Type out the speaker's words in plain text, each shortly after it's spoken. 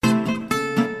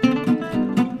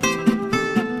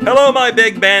Hello, my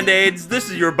big band-aids. This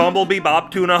is your Bumblebee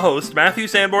Bop Tuna host, Matthew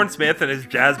Sanborn Smith, and his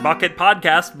Jazz Bucket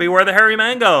podcast, Beware the Hairy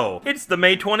Mango. It's the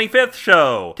May 25th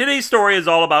show. Today's story is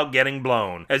all about getting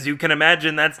blown. As you can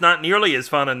imagine, that's not nearly as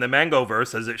fun in the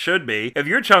Mangoverse as it should be. If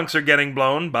your chunks are getting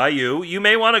blown by you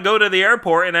may want to go to the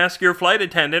airport and ask your flight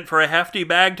attendant for a hefty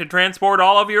bag to transport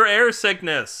all of your air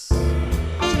sickness.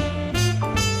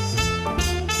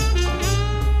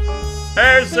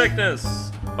 Air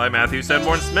Sickness by Matthew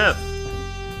Sanborn Smith.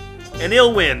 An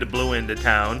ill wind blew into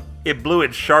town. It blew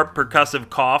its sharp,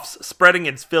 percussive coughs, spreading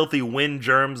its filthy wind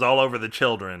germs all over the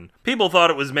children. People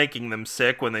thought it was making them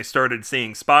sick when they started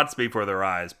seeing spots before their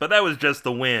eyes, but that was just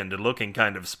the wind looking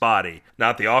kind of spotty.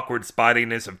 Not the awkward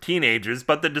spottiness of teenagers,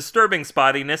 but the disturbing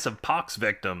spottiness of pox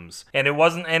victims. And it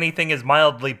wasn't anything as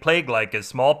mildly plague-like as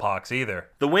smallpox either.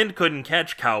 The wind couldn't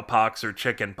catch cowpox or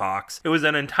chicken pox. It was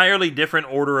an entirely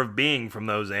different order of being from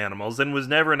those animals and was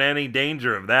never in any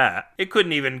danger of that. It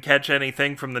couldn't even catch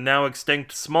anything from the now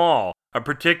extinct small, a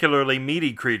particularly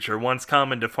meaty creature once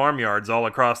common to farmyards all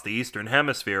across the eastern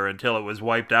hemisphere until it was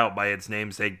wiped out by its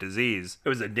namesake disease. It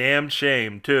was a damned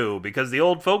shame, too, because the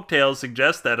old folktales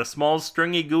suggest that a small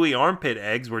stringy gooey armpit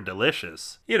eggs were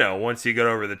delicious. You know, once you got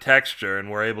over the texture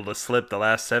and were able to slip the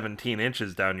last 17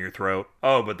 inches down your throat.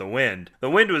 Oh, but the wind. The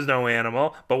wind was no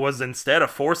animal, but was instead a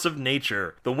force of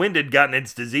nature. The wind had gotten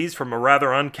its disease from a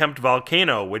rather unkempt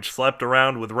volcano which slept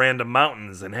around with random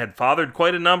mountains and had fathered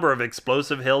quite a number of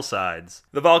explosive hillsides.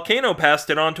 The volcano passed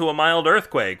it on to a mild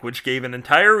earthquake, which gave an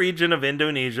entire region of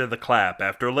Indonesia the clap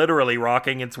after literally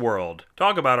rocking its world.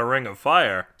 Talk about a ring of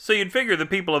fire. So you'd figure the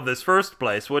people of this first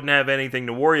place wouldn't have anything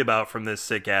to worry about from this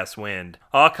sick-ass wind.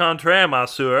 Au contraire,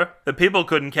 monsieur. The people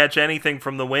couldn't catch anything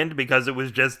from the wind because it was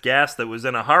just gas that was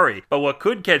in a hurry, but what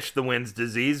could catch the wind's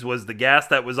disease was the gas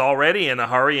that was already in a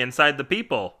hurry inside the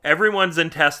people. Everyone's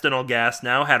intestinal gas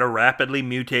now had a rapidly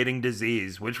mutating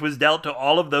disease, which was dealt to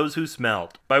all of those who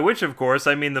smelt. By which, of course,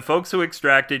 I mean the folks who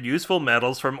extracted useful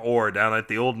metals from ore down at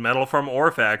the old metal from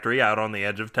ore factory out on the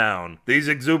edge of town. These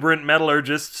exuberant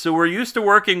metallurgists who were used to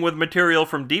working with material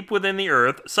from deep within the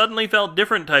earth suddenly felt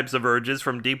different types of urges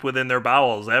from deep within their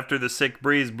bowels after the sick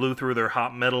breeze blew through their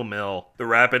hot metal mill. The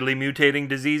rapidly mutating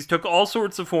disease took all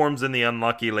sorts of forms in the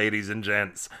unlucky ladies and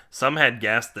gents. Some had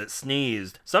gas that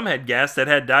sneezed. Some had gas that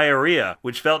had diarrhea,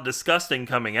 which felt disgusting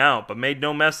coming out but made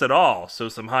no mess at all, so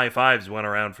some high fives went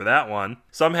around for that one.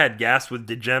 Some had gas with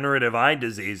degenerative eye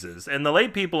diseases, and the lay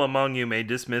people among you may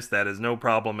dismiss that as no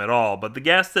problem at all, but the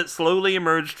gas that slowly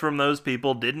emerged from those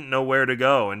people didn't know where to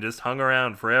go and just hung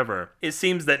around forever. It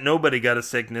seems that nobody got a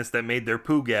sickness that made their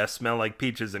poo gas smell like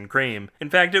peaches and cream. In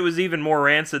fact, it was even more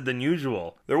rancid than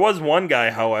usual. There was one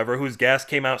guy, however, whose gas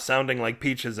came out sounding like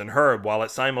peaches and herb while it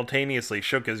simultaneously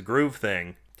shook his groove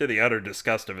thing, to the utter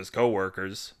disgust of his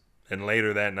co-workers, and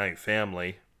later that night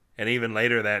family, and even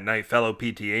later that night fellow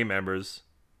PTA members,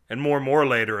 and more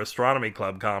later astronomy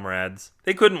club comrades.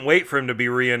 They couldn't wait for him to be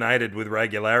reunited with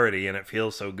regularity, and it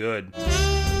feels so good.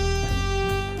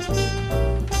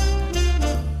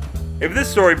 If this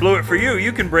story blew it for you,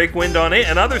 you can break wind on it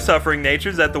and other suffering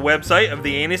natures at the website of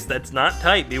the anus that's not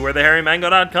tight,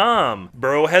 bewarethehairymango.com.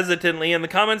 Burrow hesitantly in the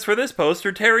comments for this post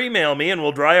or tear email me and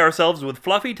we'll dry ourselves with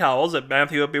fluffy towels at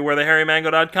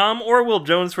matthew@bewarethehairymango.com or we'll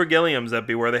Jones for Gilliams at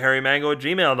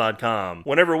bewarethehairymango@gmail.com.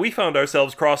 Whenever we found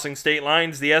ourselves crossing state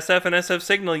lines, the SF and SF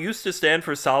signal used to stand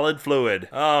for solid fluid.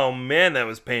 Oh man, that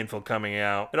was painful coming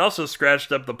out. It also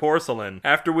scratched up the porcelain.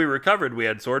 After we recovered, we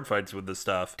had sword fights with the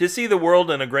stuff. To see the world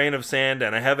in a grain of sand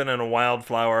and a heaven and a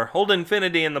wildflower, hold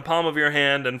infinity in the palm of your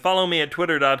hand and follow me at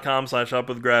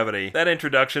twitter.com/upwithgravity. That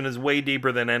introduction is way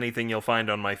deeper than anything you'll find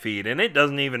on my feed, and it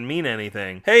doesn't even mean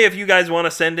anything. Hey, if you guys want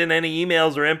to send in any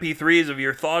emails or MP3s of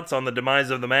your thoughts on the demise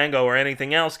of the mango or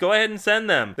anything else, go ahead and send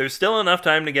them. There's still enough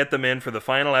time to get them in for the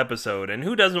final episode, and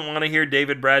who doesn't want to hear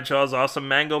David Bradshaw's awesome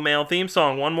Mango Mail theme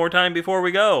song one more time before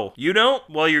we go? You don't?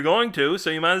 Well, you're going to,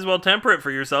 so you might as well temper it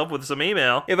for yourself with some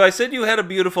email. If I said you had a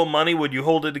beautiful money, would you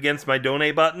hold it against my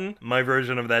donate button? My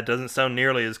version of that doesn't sound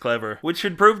nearly as clever, which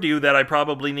should prove to you that I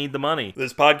probably need the money.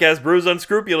 This podcast brews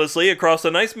unscrupulously across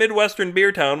a nice Midwestern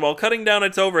beer town while cutting down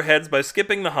its overheads by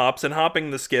skipping the hops and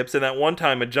hopping the skips, and at one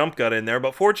time a jump got in there,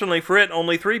 but fortunately for it,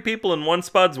 only 3 people and 1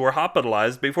 spuds were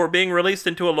hospitalized before being released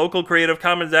into a local Creative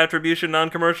Commons Attribution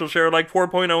Non-Commercial Share-alike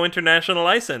 4.0 international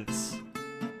license.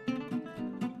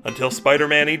 Until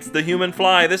Spider-Man eats the human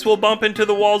fly, this will bump into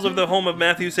the walls of the home of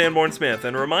Matthew Sanborn Smith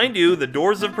and remind you the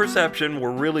doors of perception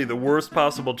were really the worst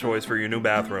possible choice for your new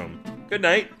bathroom. Good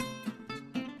night.